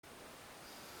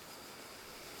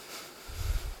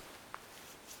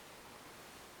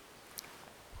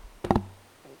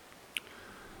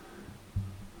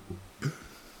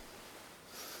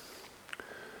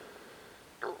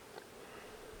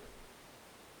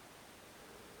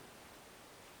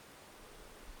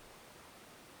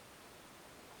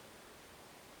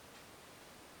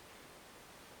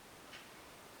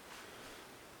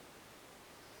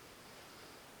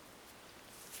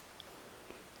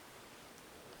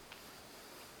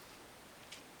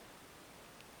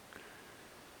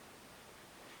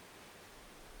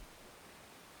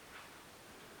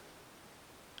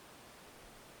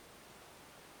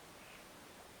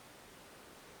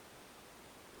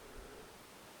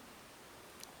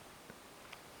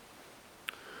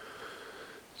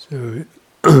So,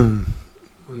 on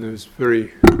those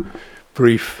very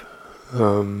brief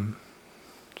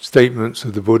statements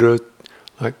of the Buddha,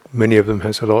 like many of them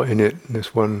has a lot in it. And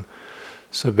this one,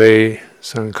 sabbe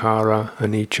sankhara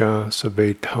anicca,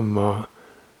 sabbe dhamma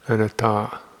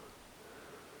anatta.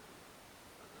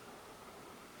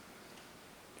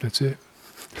 That's it.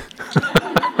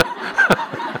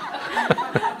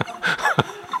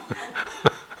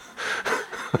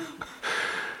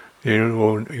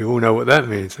 You all know what that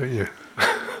means, don't you?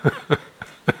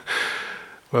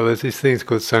 Well, there's these things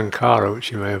called sankhara,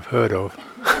 which you may have heard of.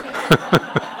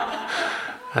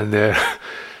 And they're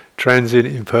transient,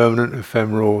 impermanent,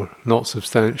 ephemeral, not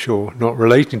substantial, not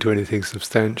relating to anything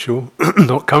substantial,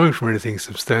 not coming from anything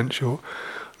substantial,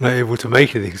 not able to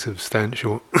make anything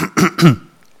substantial,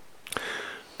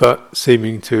 but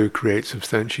seeming to create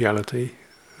substantiality.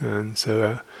 And so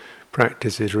our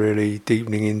practice is really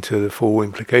deepening into the full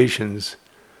implications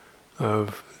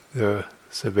of the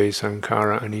sabbe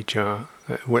sankhara anicca,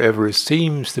 that whatever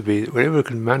seems to be, whatever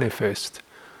can manifest,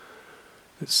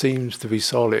 that seems to be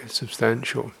solid,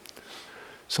 substantial,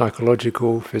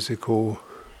 psychological, physical,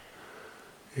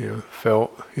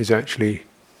 felt, is actually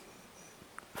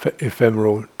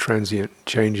ephemeral, transient,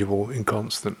 changeable,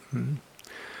 inconstant.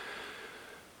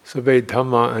 Sabbe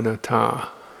dhamma anatta.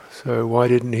 So why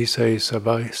didn't he say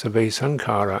sabbe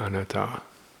sankhara anatta?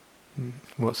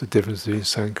 What's the difference between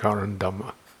sankhara and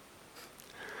dhamma?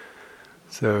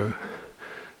 So,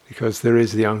 because there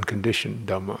is the unconditioned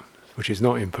dhamma, which is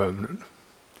not impermanent,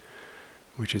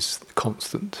 which is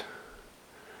constant.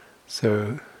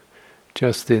 So,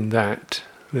 just in that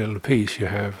little piece you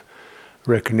have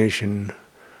recognition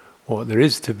what there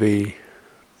is to be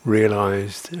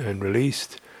realized and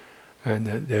released, and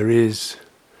that there is,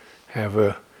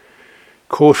 however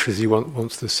cautiously one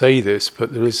wants to say this,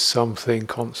 but there is something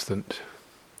constant,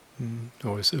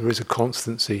 or there is a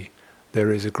constancy,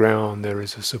 there is a ground, there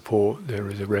is a support, there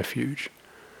is a refuge.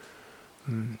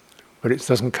 But it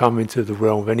doesn't come into the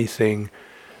realm of anything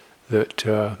that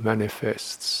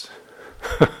manifests.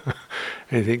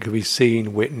 Anything can be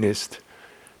seen, witnessed,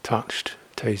 touched,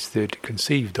 tasted,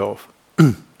 conceived of,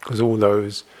 because all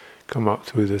those come up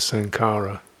through the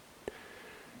sankhara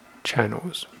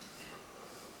channels.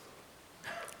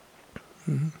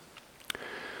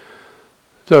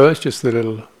 So that's just a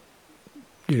little,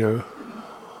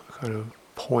 kind of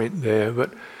point there,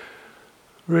 but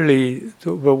really,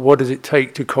 well, what does it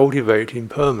take to cultivate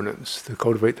impermanence, to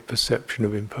cultivate the perception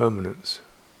of impermanence?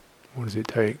 What does it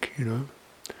take,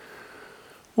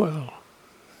 Well,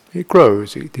 it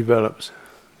grows, it develops,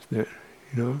 isn't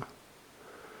it,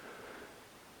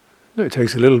 It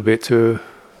takes a little bit to,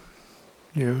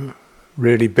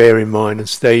 really bear in mind and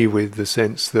stay with the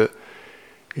sense that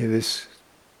this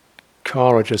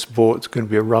car I just bought is going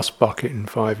to be a rust bucket in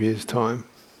 5 years' time.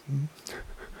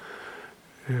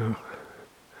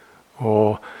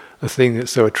 Or a thing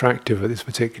that's so attractive at this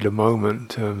particular moment in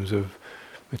terms of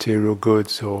material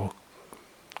goods or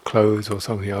clothes or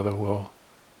something other, well,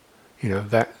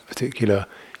 that particular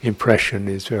impression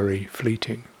is very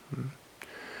fleeting.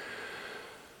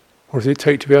 What does it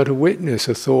take to be able to witness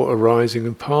a thought arising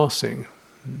and passing?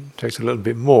 It takes a little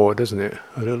bit more, doesn't it?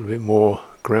 A little bit more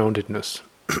groundedness.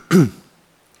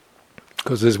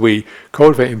 Because as we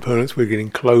cultivate impermanence, we're getting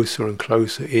closer and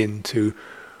closer into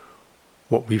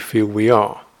what we feel we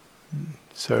are.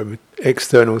 So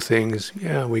external things,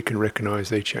 we can recognize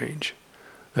they change.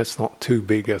 That's not too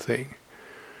big a thing.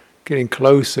 Getting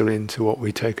closer into what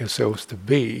we take ourselves to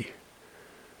be,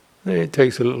 then it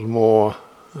takes a little more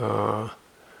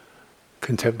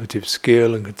contemplative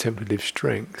skill and contemplative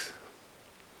strength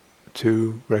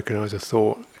to recognize a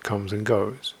thought that comes and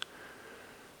goes.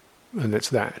 And that's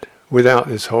that. Without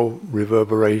this whole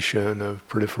reverberation of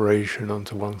proliferation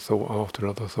onto one thought after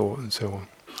another thought and so on.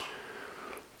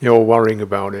 You're worrying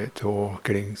about it or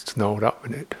getting snarled up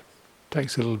in it.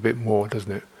 Takes a little bit more,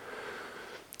 doesn't it?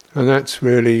 And that's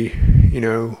really,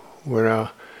 where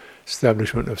our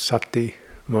establishment of sati,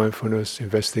 mindfulness,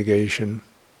 investigation,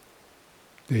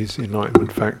 these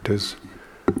enlightenment factors,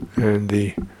 and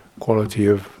the quality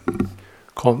of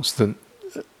constant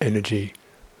energy,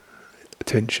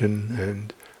 attention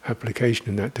and application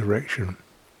in that direction.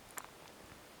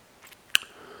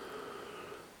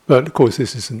 But of course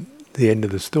this isn't the end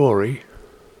of the story.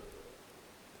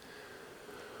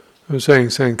 I'm saying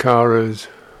sankharas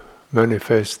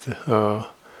manifest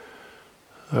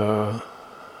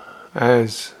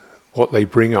as what they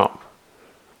bring up.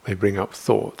 They bring up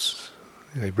thoughts,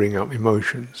 they bring up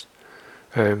emotions.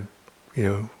 And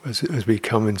as we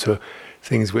come into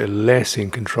things we're less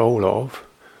in control of,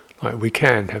 like we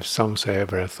can have some say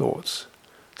over our thoughts.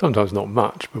 Sometimes not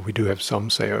much, but we do have some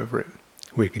say over it.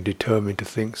 We can determine to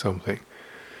think something.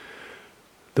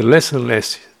 The less and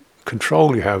less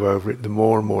control you have over it, the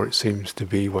more and more it seems to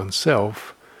be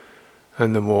oneself,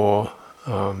 and the more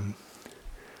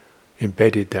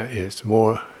embedded that is, the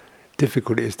more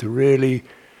difficult it is to really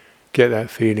get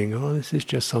that feeling, oh, this is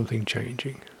just something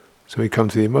changing. So we come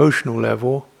to the emotional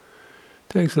level.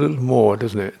 It takes a little more,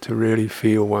 doesn't it, to really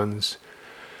feel one's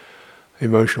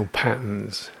emotional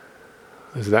patterns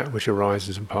as that which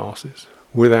arises and passes,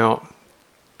 without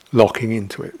locking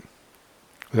into it,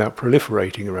 without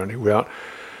proliferating around it, without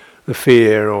the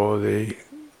fear or the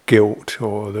guilt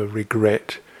or the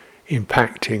regret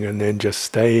impacting and then just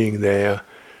staying there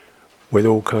with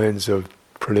all kinds of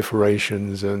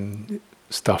proliferations and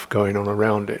stuff going on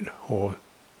around it, or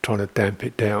trying to damp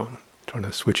it down, trying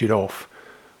to switch it off.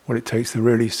 What it takes to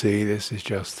really see this is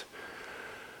just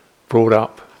brought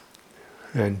up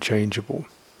and changeable,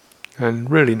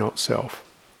 and really not self.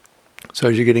 So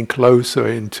as you're getting closer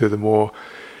into the more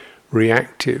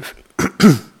reactive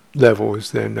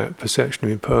levels, then that perception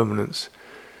of impermanence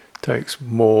takes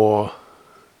more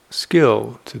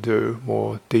skill to do,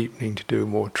 more deepening to do,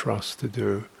 more trust to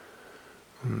do,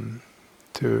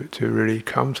 to really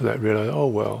come to that, realize, oh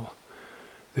well,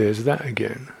 there's that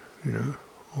again,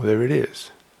 or there it is.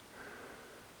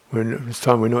 This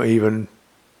time we're not even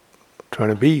trying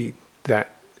to be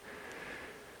that,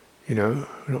 we're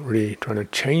not really trying to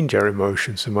change our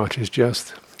emotions so much as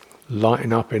just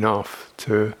lighten up enough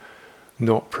to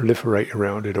not proliferate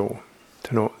around it all,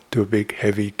 to not do a big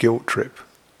heavy guilt trip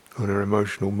on our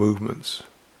emotional movements,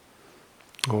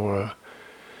 or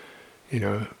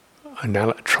a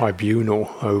tribunal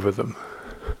over them.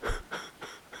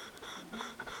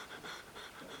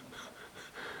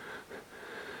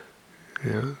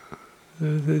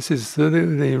 This is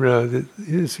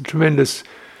it's a tremendous.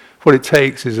 What it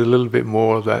takes is a little bit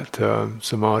more of that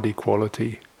samadhi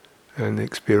quality and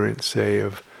experience, say,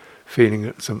 of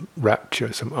feeling some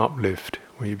rapture, some uplift,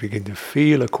 where you begin to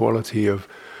feel a quality of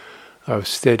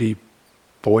steady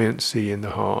buoyancy in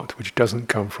the heart, which doesn't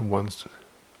come from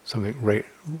something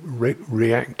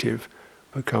reactive,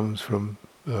 but comes from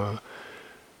the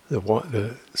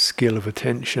skill of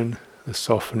attention, the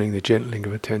softening, the gentling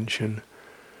of attention,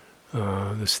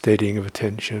 the steadying of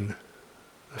attention,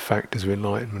 the factors of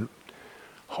enlightenment,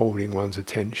 holding one's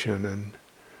attention and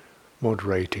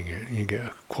moderating it. You get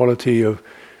a quality of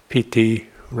piti,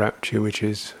 rapture,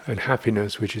 and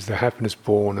happiness, which is the happiness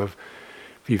born of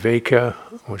viveka,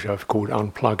 which I've called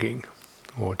unplugging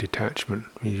or detachment.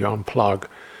 You unplug,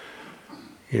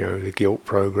 the guilt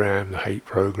program, the hate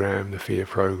program, the fear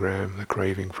program, the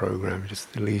craving program.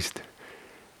 Just at least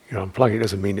unplug it.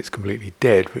 Doesn't mean it's completely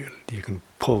dead, but you can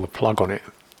pull the plug on it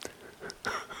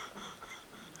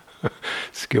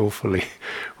skillfully,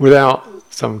 without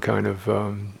some kind of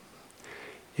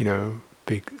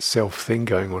big self thing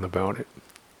going on about it.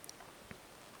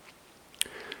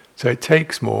 So it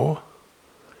takes more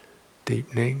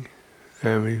deepening,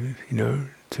 to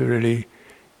really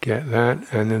get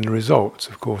that, and then the results,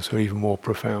 of course, are even more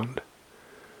profound.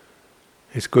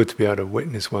 It's good to be able to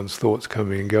witness one's thoughts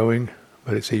coming and going,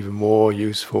 but it's even more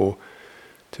useful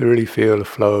to really feel the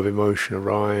flow of emotion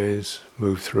arise,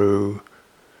 move through,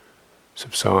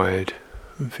 subside,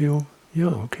 and feel,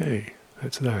 okay,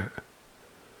 that's that.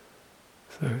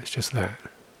 So it's just that.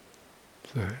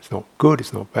 So it's not good,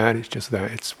 it's not bad, it's just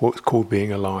that. It's what's called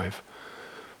being alive.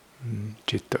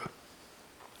 Citta.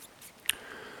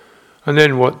 And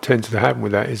then what tends to happen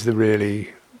with that is the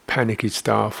really panicky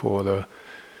stuff, or the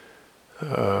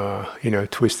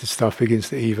twisted stuff begins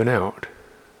to even out.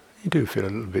 You do feel a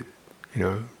little bit,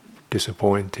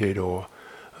 disappointed, or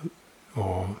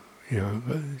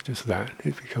just that.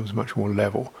 It becomes much more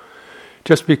level.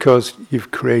 Just because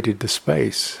you've created the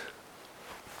space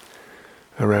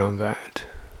around that,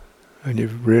 and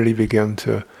you've really begun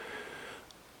to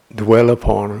dwell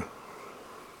upon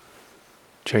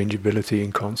changeability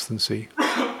and constancy,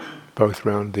 both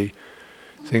around the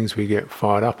things we get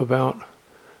fired up about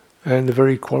and the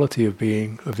very quality of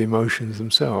being of the emotions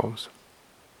themselves.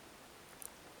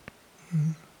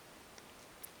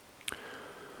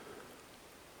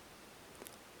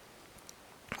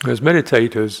 As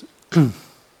meditators, you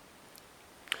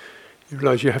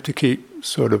realize you have to keep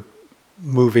sort of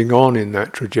moving on in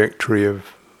that trajectory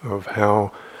of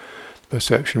how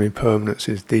perception of impermanence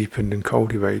is deepened and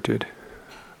cultivated.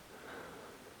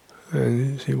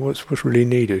 And you see what's really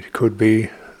needed. It could be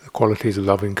the qualities of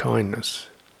loving kindness.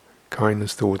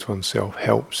 Kindness towards oneself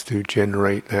helps to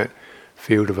generate that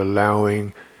field of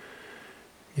allowing,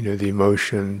 the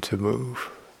emotion to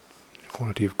move. The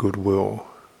quality of goodwill.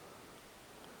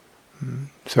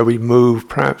 So we move,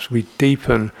 perhaps we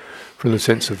deepen from the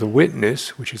sense of the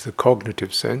witness, which is the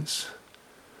cognitive sense,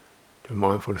 to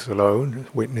mindfulness alone,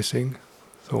 witnessing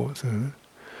thoughts.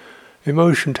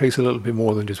 Emotion takes a little bit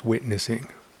more than just witnessing.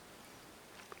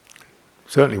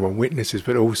 Certainly one witnesses,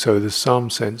 but also there's some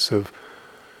sense of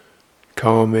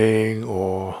calming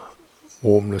or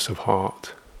warmness of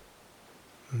heart,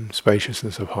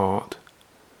 spaciousness of heart,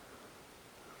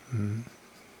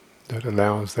 that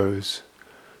allows those,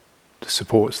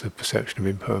 supports the perception of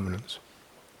impermanence.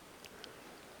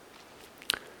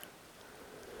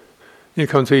 You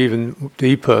come to even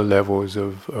deeper levels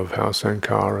of how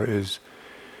sankhara is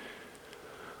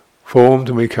formed,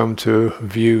 and we come to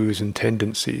views and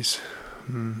tendencies,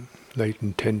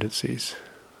 latent tendencies,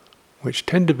 which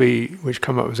tend to be, which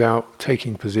come up without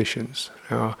taking positions,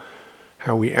 how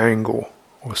we angle,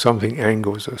 or something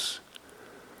angles us.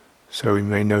 So we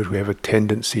may note we have a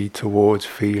tendency towards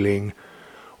feeling,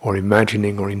 or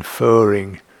imagining, or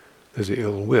inferring there's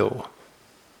ill will.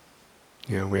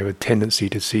 We have a tendency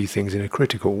to see things in a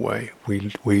critical way.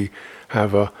 We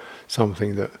have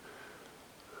something that,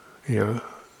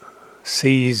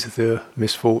 sees the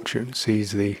misfortune,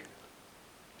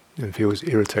 and feels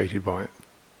irritated by it.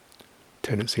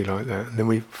 Tendency like that. And then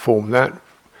we form that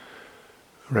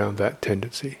around that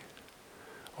tendency.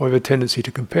 Or we have a tendency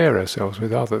to compare ourselves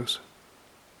with others.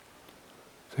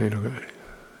 So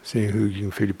seeing who you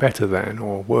can feel better than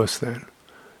or worse than.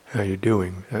 How you're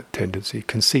doing, that tendency.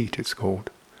 Conceit, it's called.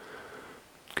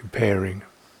 Comparing.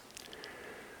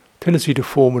 Tendency to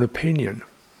form an opinion.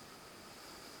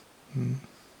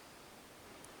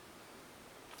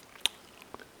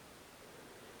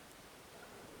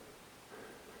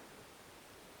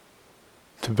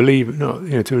 To believe,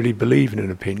 to really believe in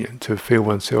an opinion, to feel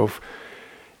oneself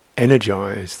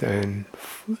energized and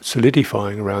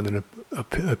solidifying around an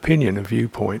opinion, a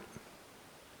viewpoint.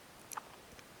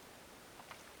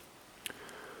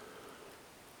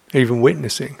 Even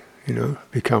witnessing,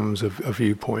 becomes a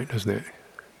viewpoint, doesn't it?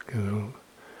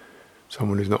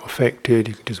 Someone who's not affected,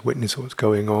 you can just witness what's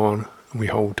going on, and we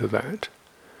hold to that.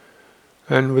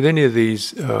 And with any of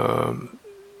these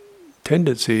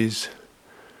tendencies,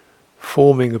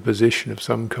 forming a position of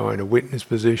some kind, a witness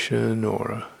position, or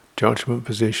a judgment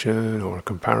position, or a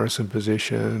comparison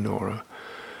position, or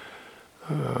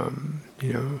a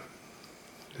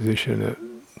position that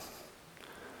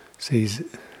sees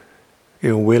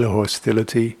ill will or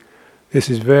hostility. This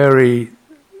is very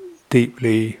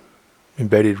deeply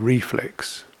embedded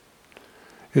reflex.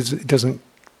 It's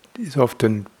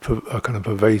often a kind of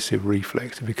pervasive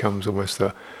reflex. It becomes almost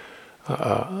a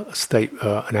state,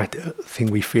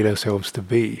 thing we feel ourselves to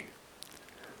be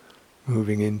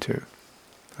moving into.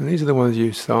 And these are the ones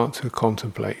you start to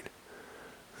contemplate,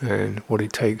 and what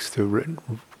it takes to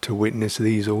witness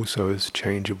these also as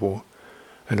changeable,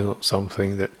 and not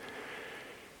something that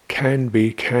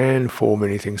can form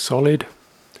anything solid,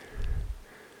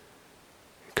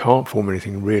 can't form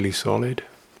anything really solid,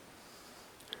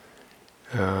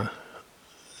 and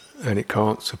it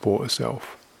can't support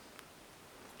itself.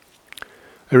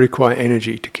 They require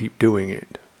energy to keep doing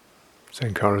it.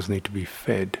 Sankharas need to be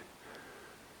fed.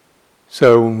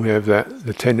 So when we have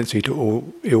the tendency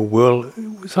to ill will,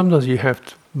 sometimes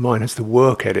mind has to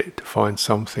work at it to find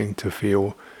something to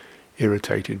feel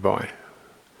irritated by.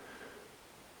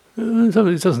 It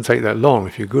doesn't take that long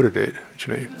if you're good at it,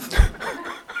 actually.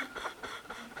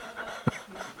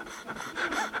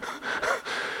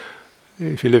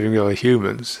 If you're living with other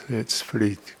humans, it's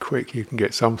pretty quick, you can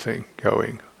get something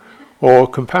going. Or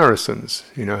comparisons,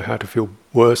 how to feel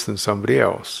worse than somebody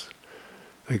else.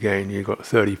 Again, you've got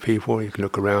 30 people, you can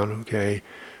look around, okay,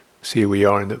 see who we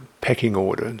are in the pecking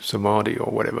order, samadhi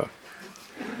or whatever.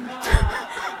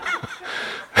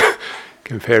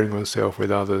 Comparing oneself with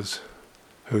others,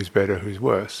 who's better, who's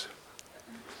worse.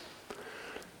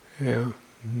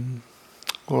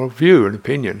 Or a view, an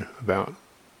opinion about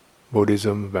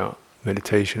Buddhism, about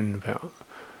meditation, about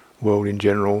the world in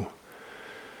general,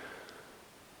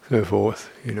 so forth,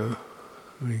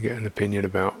 we get an opinion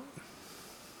about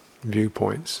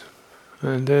viewpoints.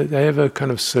 And they have a kind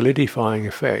of solidifying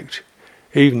effect,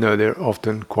 even though they're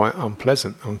often quite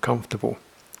unpleasant, uncomfortable.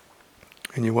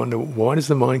 And you wonder, why does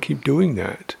the mind keep doing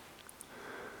that?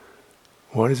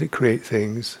 Why does it create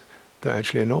things that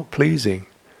actually are not pleasing,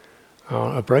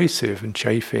 are abrasive and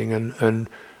chafing, and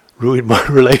ruin my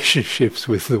relationships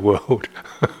with the world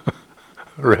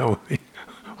around me?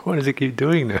 Why does it keep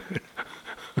doing that?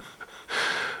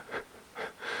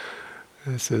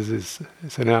 It's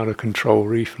an out-of-control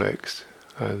reflex,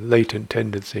 a latent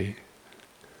tendency.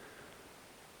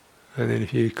 And then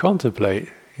if you contemplate,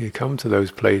 you come to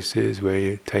those places where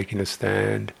you're taking a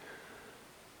stand,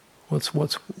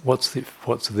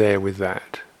 What's there with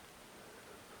that?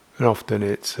 And often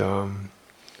it's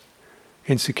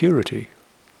insecurity.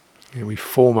 We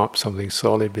form up something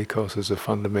solid because there's a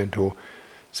fundamental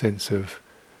sense of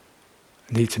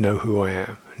need to know who I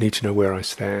am, need to know where I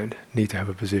stand, need to have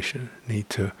a position,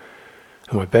 am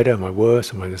I better, am I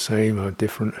worse, am I the same, am I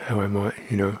different, how am I,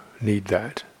 need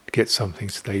that, get something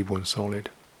stable and solid.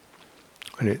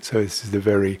 And so this is the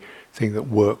very thing that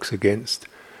works against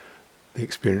the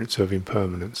experience of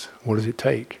impermanence. What does it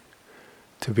take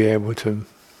to be able to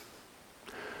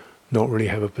not really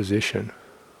have a position,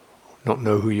 not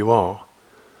know who you are,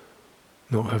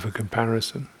 not have a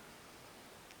comparison,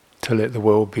 to let the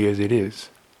world be as it is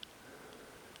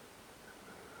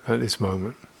at this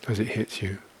moment, as it hits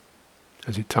you,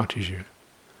 as it touches you.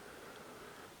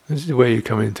 This is where you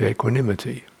come into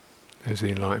equanimity as the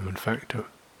enlightenment factor.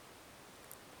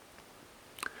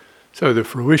 So the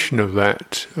fruition of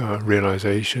that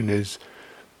realization is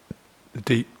the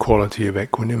deep quality of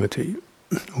equanimity,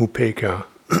 upekkha.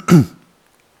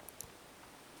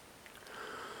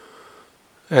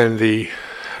 And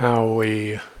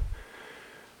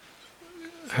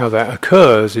how that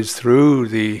occurs is through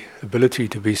the ability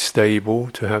to be stable,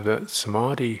 to have that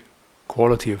samadhi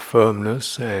quality of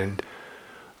firmness, and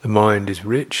the mind is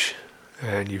rich,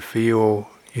 and you feel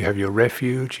you have your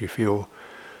refuge, you feel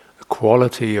the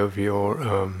quality of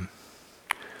your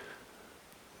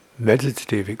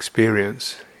meditative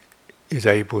experience is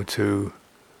able to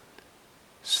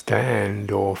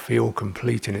stand or feel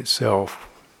complete in itself,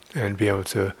 and be able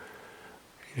to,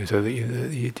 so that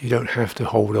you don't have to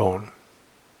hold on.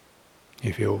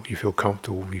 You feel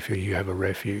comfortable. You feel you have a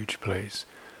refuge place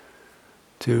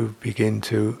to begin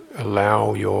to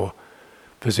allow your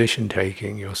position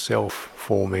taking, your self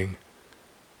forming,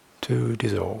 to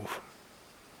dissolve.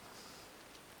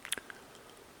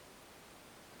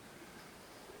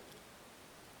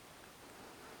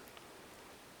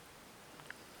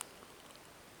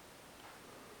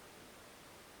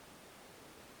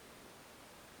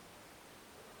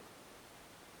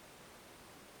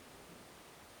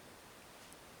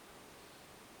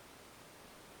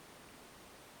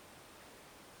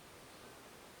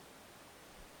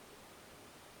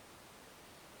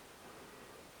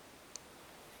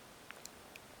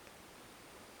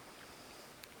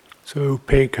 So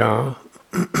upekkha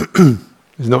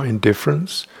is not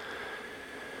indifference.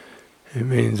 It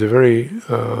means a very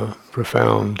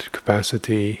profound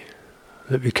capacity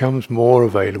that becomes more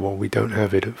available. We don't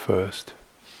have it at first.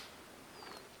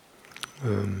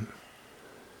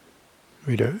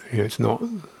 We don't. It's not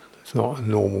a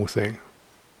normal thing.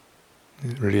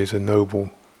 It really is a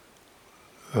noble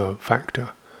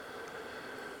factor.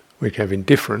 We have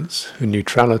indifference and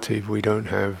neutrality, but we don't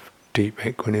have deep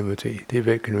equanimity. Deep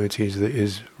equanimity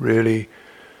is really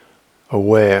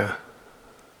aware,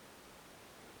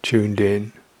 tuned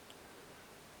in,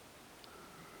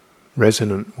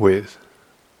 resonant with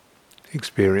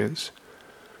experience.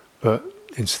 But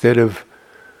instead of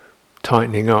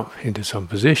tightening up into some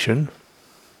position,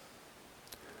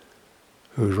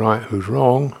 who's right, who's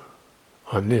wrong,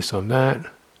 I'm this, I'm that,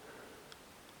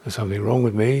 there's something wrong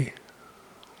with me,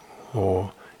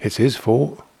 or it's his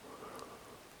fault,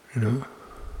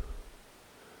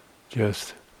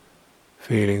 just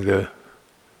feeling the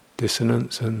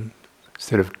dissonance, and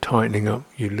instead of tightening up,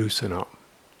 you loosen up,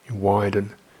 you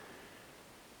widen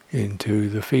into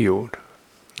the field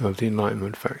of the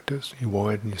enlightenment factors. You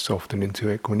widen, you soften into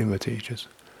equanimity.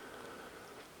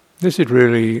 This is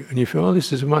really, and you feel, oh,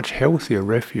 this is a much healthier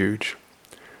refuge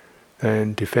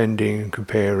than defending and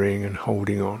comparing and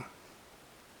holding on.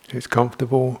 It's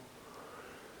comfortable.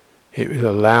 It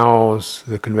allows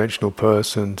the conventional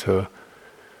person to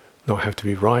not have to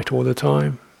be right all the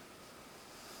time,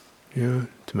 to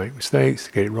make mistakes,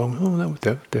 to get it wrong. Oh,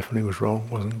 that definitely was wrong,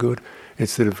 wasn't good.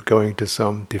 Instead of going to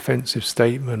some defensive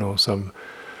statement or some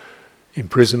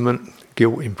imprisonment,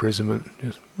 guilt imprisonment,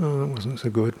 just, that wasn't so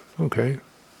good. Okay,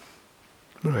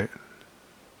 right.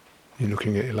 You're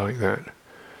looking at it like that.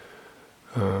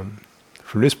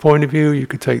 From this point of view, you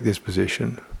could take this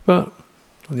position, but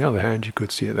on the other hand, you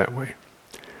could see it that way.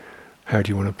 How do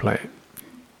you want to play it?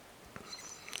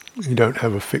 You don't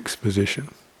have a fixed position.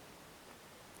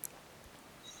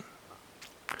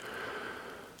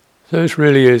 So this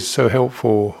really is so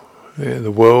helpful.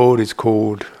 The world is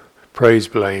called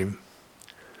praise-blame.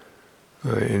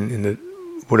 In the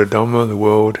Buddha Dhamma, the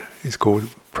world is called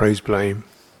praise-blame.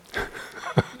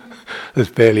 There's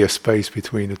barely a space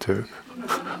between the two.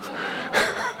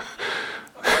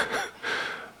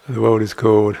 The world is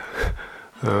called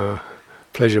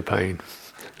pleasure-pain,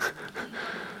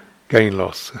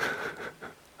 gain-loss.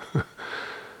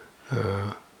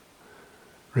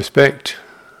 respect,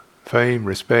 fame,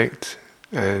 respect,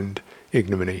 and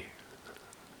ignominy.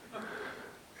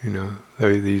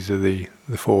 These are the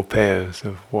four pairs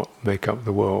of what make up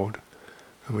the world,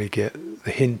 and we get the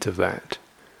hint of that.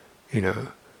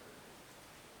 The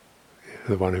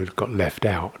one who got left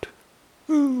out,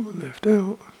 left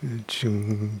out,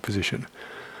 position,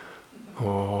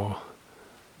 or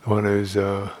the one who's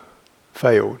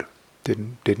failed,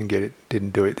 didn't get it,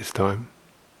 didn't do it this time.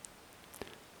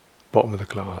 Bottom of the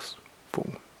class,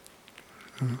 form.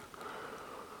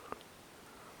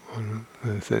 In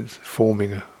a sense,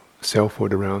 forming a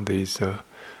selfhood around these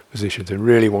positions and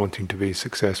really wanting to be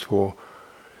successful.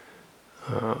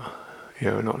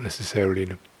 Not necessarily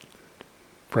in a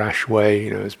brash way.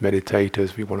 As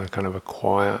meditators, we want to kind of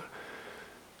acquire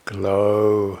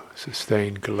glow,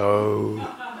 sustained glow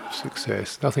of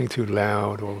success. Nothing too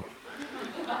loud or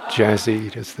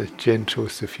jazzy, just the gentle,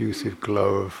 suffusive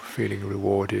glow of feeling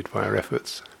rewarded by our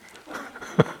efforts.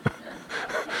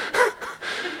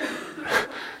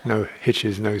 No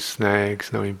hitches, no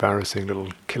snags, no embarrassing little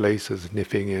kilesas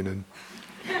nipping in and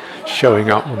showing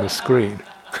up on the screen.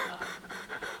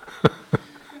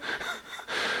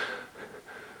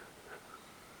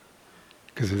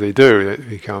 Because if they do, it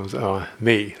becomes,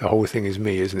 me. The whole thing is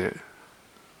me, isn't it?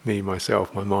 Me,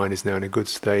 myself, my mind is now in a good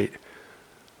state.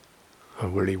 I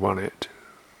really want it.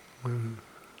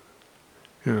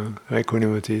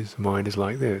 Equanimity, the mind is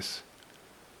like this.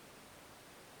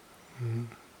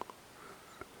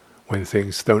 When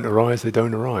things don't arise, they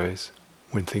don't arise.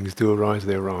 When things do arise,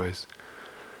 they arise.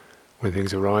 When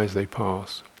things arise, they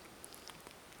pass.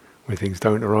 When things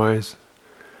don't arise,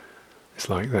 it's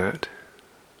like that.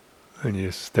 And you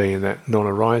just stay in that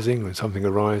non-arising. When something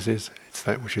arises, it's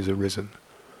that which is arisen.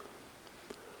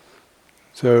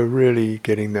 So really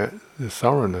getting the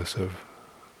thoroughness of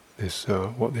this,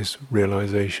 what this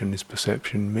realization, this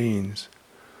perception means.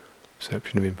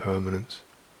 Perception of impermanence.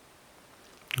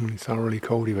 And thoroughly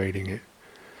cultivating it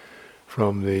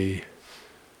from the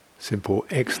simple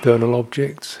external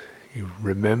objects. You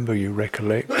remember, you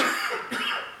recollect. All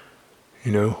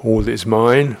that is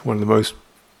mine. One of the most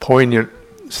poignant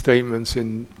statements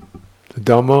in the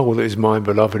Dhamma: all that is mine,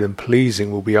 beloved and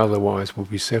pleasing, will be otherwise, will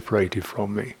be separated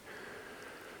from me.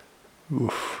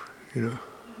 Oof,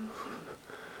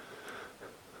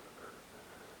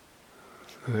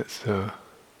 That's, and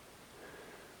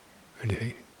you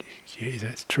think, gee,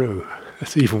 that's true.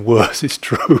 That's even worse, it's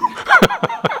true.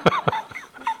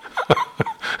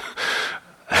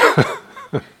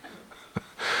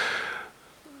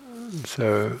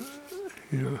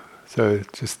 So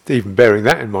just even bearing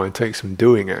that in mind takes some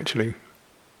doing, actually.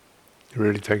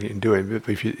 Really taking it and doing. But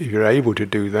if you're able to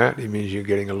do that, it means you're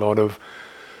getting a lot of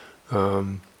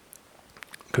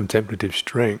contemplative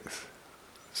strength.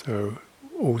 So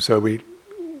also it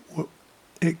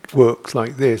works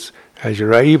like this: as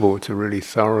you're able to really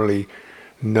thoroughly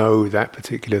know that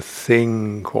particular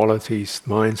thing, quality,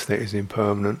 mind state is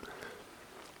impermanent,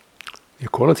 your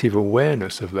quality of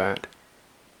awareness of that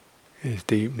is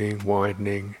deepening,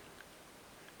 widening,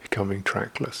 becoming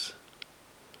trackless.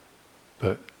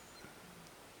 But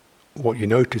what you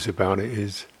notice about it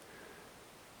is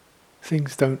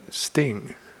things don't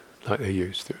sting like they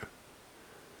used to.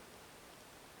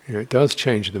 It does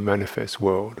change the manifest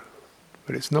world,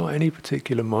 but it's not any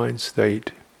particular mind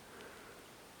state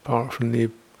apart from the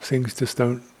things just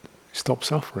don't stop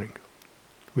suffering,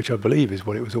 which I believe is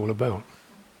what it was all about.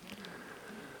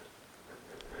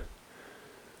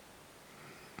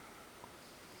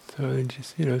 So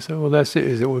just, that's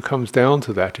it. It all comes down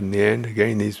to that in the end.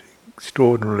 Again, these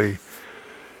extraordinarily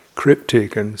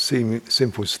cryptic and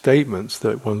simple statements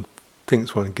that one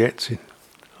thinks one gets in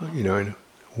a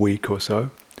week or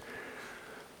so.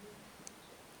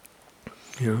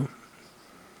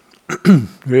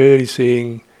 Really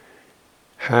seeing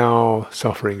how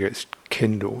suffering gets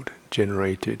kindled,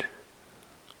 generated.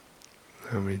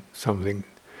 Something,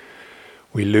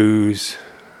 we lose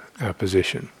our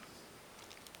position.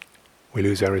 We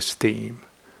lose our esteem.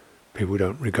 People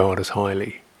don't regard us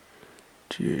highly.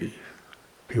 Gee,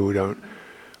 people don't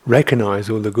recognize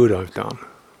all the good I've done.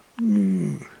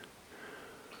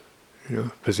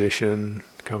 Position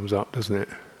comes up, doesn't it?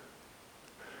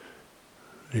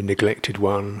 The neglected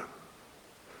one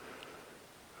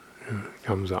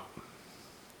comes up.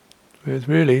 It's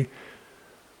really,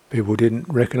 people didn't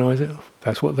recognize it.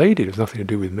 That's what they did. It was nothing to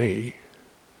do with me,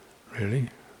 really.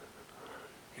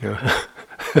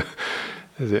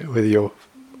 Is it, whether you're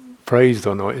praised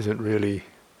or not isn't really,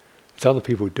 it's other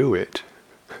people do it.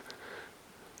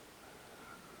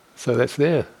 So that's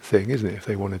their thing, isn't it, if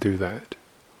they want to do that?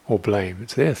 Or blame,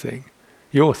 it's their thing.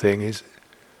 Your thing is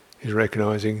is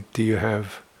recognizing, do you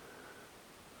have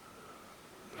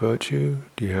virtue?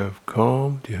 Do you have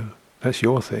calm? That's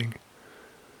your thing.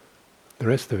 The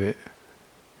rest of it,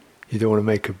 you don't want to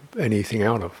make anything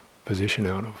out of, position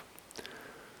out of.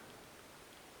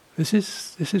 This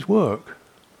is work.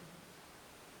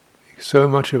 So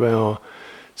much of our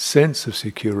sense of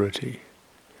security,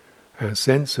 our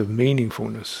sense of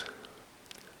meaningfulness,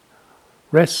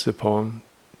 rests upon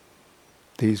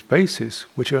these bases,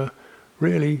 which are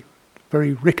really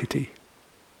very rickety.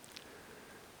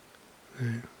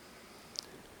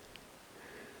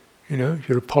 You know, if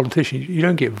you're a politician, you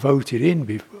don't get voted in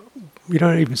before, you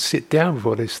don't even sit down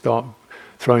before they start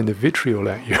throwing the vitriol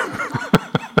at you.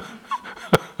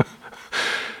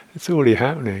 It's already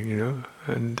happening, you know,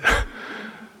 and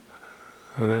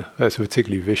that's a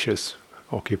particularly vicious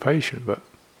occupation, but,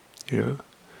 you know.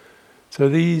 So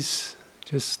these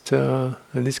just, and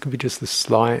this can be just the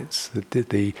slights,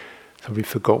 somebody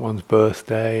forgot one's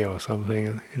birthday or something,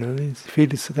 and, you know, if you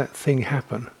just that thing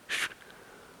happen,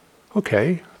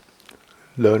 okay,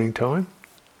 learning time,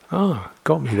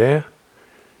 got me there,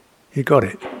 you got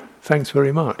it, thanks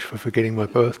very much for forgetting my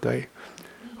birthday,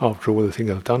 after all the things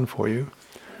I've done for you.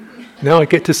 Now I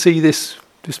get to see this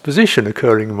position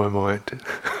occurring in my mind.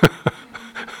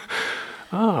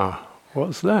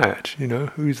 What's that? You know,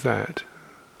 who's that?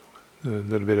 A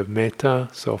little bit of metta,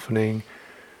 softening,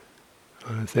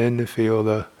 and then to feel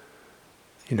the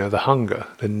hunger,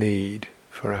 the need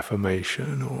for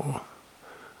affirmation or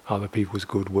other people's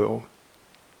goodwill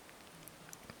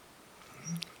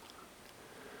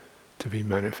to be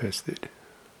manifested.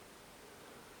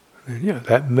 And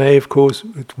that may, of course,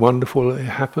 it's wonderful it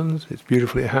happens, it's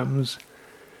beautiful it happens.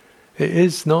 It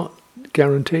is not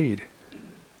guaranteed.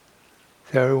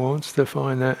 So who wants to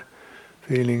find that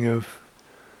feeling of,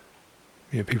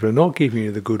 people are not giving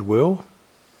you the goodwill,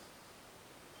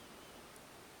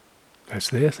 that's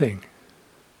their thing.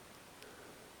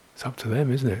 It's up to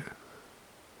them, isn't it?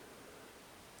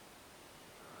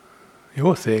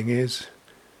 Your thing is,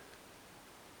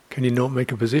 can you not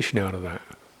make a position out of that?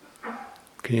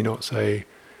 Can you not say,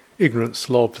 ignorant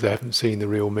slobs, they haven't seen the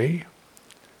real me?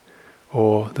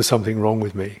 Or there's something wrong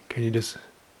with me? Can you just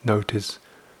notice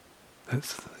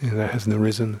that hasn't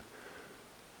arisen?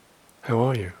 How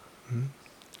are you?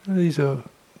 These are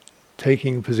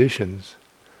taking positions.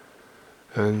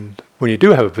 And when you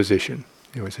do have a position,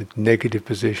 it's a negative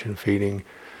position, feeling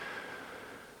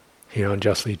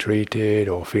unjustly treated,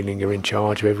 or feeling you're in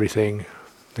charge of everything,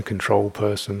 the control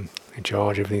person, in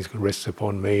charge, everything rests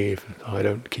upon me, if I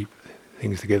don't keep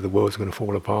things together, the world's going to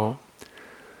fall apart.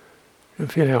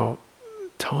 And feel how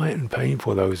tight and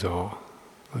painful those are,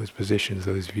 those positions,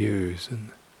 those views,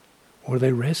 and what do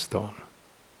they rest on?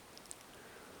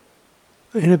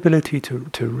 The inability to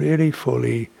really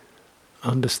fully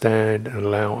understand and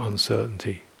allow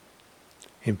uncertainty,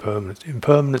 impermanence.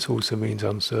 Impermanence also means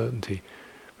uncertainty.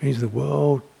 It means the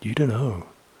world, you don't know.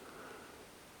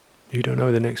 You don't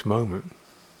know the next moment.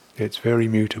 It's very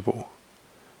mutable.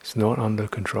 It's not under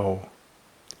control.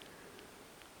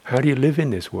 How do you live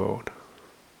in this world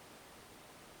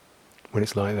when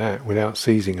it's like that, without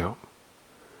seizing up,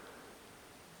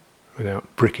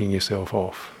 without bricking yourself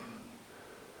off?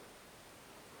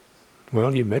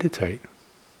 Well, you meditate.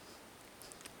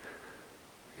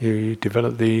 You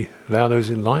allow those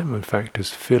enlightenment factors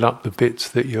fill up the bits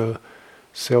that your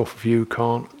self-view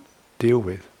can't deal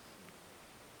with.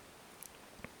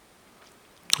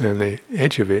 And the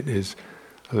edge of it is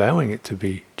allowing it to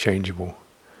be changeable,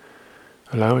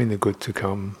 allowing the good to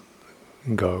come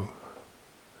and go.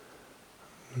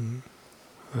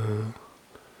 So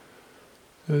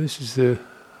this is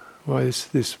why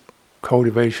this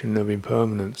cultivation of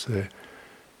impermanence.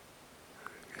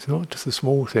 It's not just a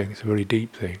small thing; it's a very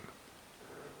deep thing.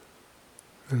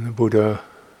 And the Buddha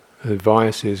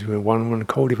advises when one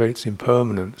cultivates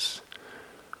impermanence,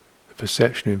 the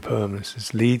perception of impermanence,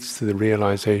 this leads to the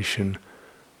realization,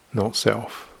 not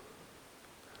self.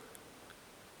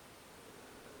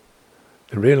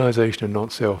 The realization of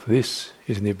not self, this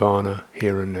is Nibbana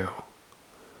here and now.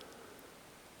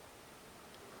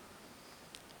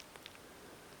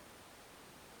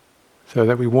 So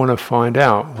that we want to find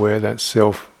out where that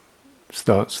self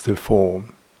starts to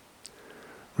form.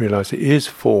 Realize it is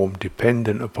formed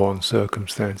dependent upon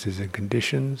circumstances and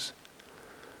conditions,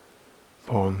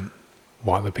 upon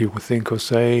what other people think or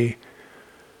say,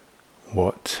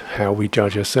 how we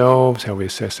judge ourselves, how we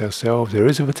assess ourselves. There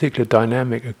is a particular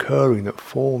dynamic occurring that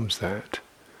forms that.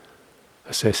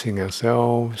 Assessing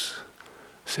ourselves,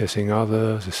 assessing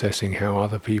others, assessing how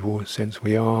other people sense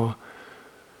we are,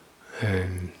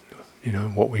 and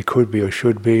what we could be or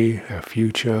should be, our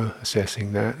future,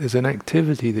 assessing that. There's an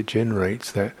activity that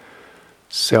generates that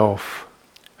self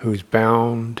who's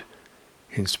bound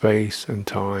in space and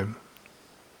time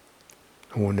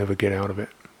and will never get out of it.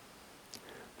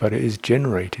 But it is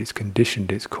generated, it's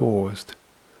conditioned, it's caused.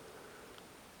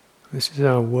 This is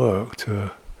our work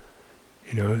to,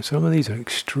 some of these are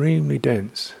extremely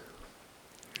dense.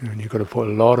 And you've got to put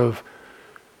a lot of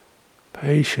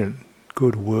patient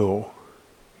goodwill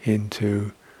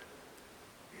into,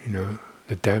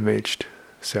 the damaged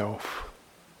self.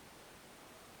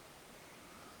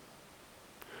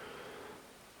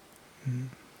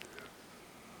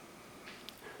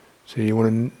 So you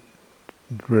want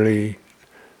to really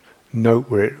note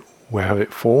how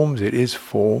it forms. It is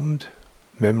formed.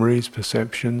 Memories,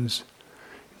 perceptions,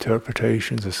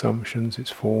 interpretations, assumptions,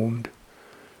 it's formed.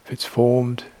 If it's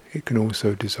formed, it can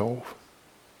also dissolve.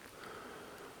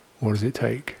 What does it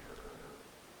take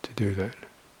to do that?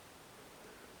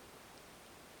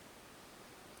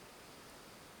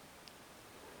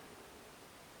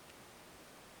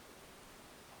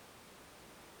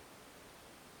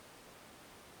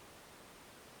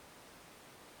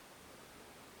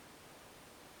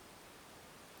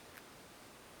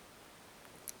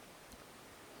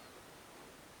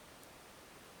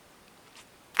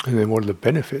 And then what are the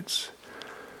benefits?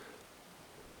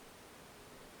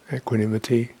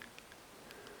 Equanimity,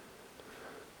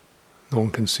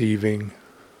 non-conceiving,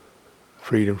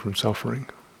 freedom from suffering.